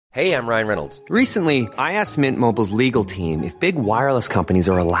Hey, I'm Ryan Reynolds. Recently, I asked Mint Mobile's legal team if big wireless companies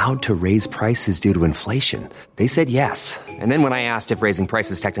are allowed to raise prices due to inflation. They said yes. And then when I asked if raising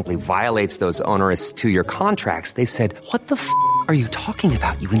prices technically violates those onerous two-year contracts, they said, "What the f*** are you talking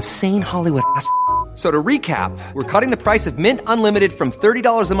about, you insane Hollywood ass?" So to recap, we're cutting the price of Mint Unlimited from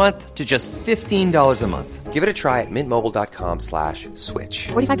 $30 a month to just $15 a month. Give it a try at mintmobile.com/switch.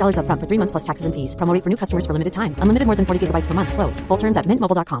 $45 up front for 3 months plus taxes and fees. Promo rate for new customers for limited time. Unlimited more than 40 gigabytes per month. Slows full terms at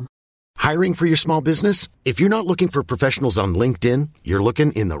mintmobile.com. Hiring for your small business? If you're not looking for professionals on LinkedIn, you're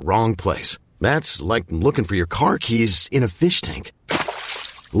looking in the wrong place. That's like looking for your car keys in a fish tank.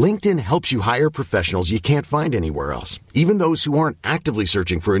 LinkedIn helps you hire professionals you can't find anywhere else, even those who aren't actively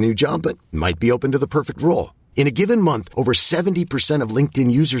searching for a new job but might be open to the perfect role. In a given month, over 70% of LinkedIn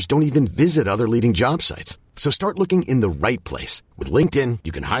users don't even visit other leading job sites. So start looking in the right place. With LinkedIn,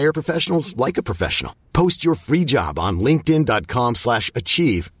 you can hire professionals like a professional. Post your free job on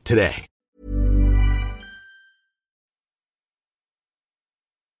linkedin.com/achieve today.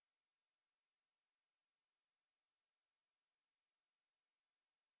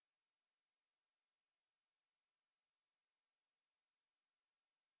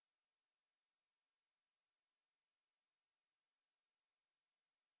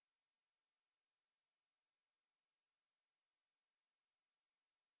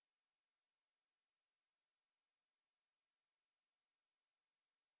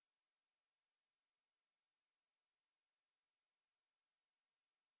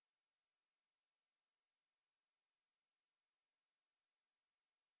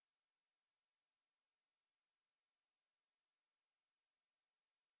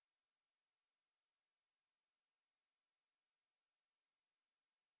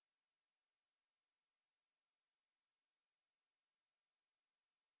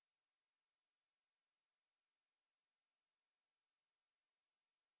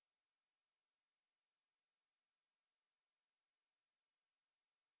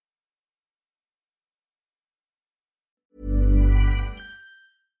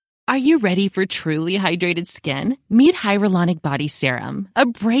 Are you ready for truly hydrated skin? Meet Hyaluronic Body Serum, a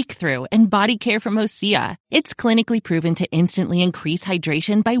breakthrough in body care from Osea. It's clinically proven to instantly increase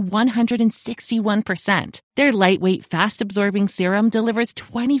hydration by 161%. Their lightweight, fast-absorbing serum delivers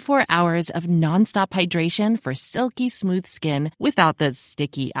 24 hours of nonstop hydration for silky smooth skin without the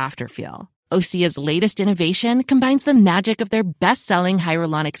sticky afterfeel. Osea's latest innovation combines the magic of their best-selling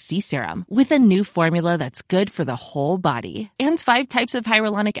Hyaluronic Sea Serum with a new formula that's good for the whole body and 5 types of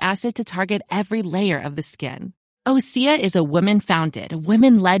hyaluronic acid to target every layer of the skin. Osea is a women-founded,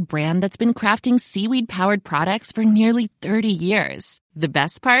 women-led brand that's been crafting seaweed-powered products for nearly 30 years. The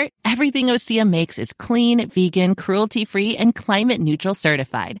best part? Everything Osea makes is clean, vegan, cruelty-free, and climate-neutral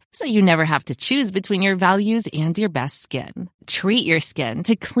certified, so you never have to choose between your values and your best skin. Treat your skin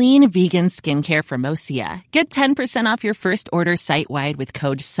to clean, vegan skincare from Osea. Get 10% off your first order site-wide with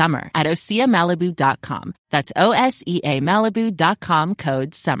code SUMMER at OseaMalibu.com. That's OSEA Malibu.com,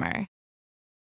 code SUMMER.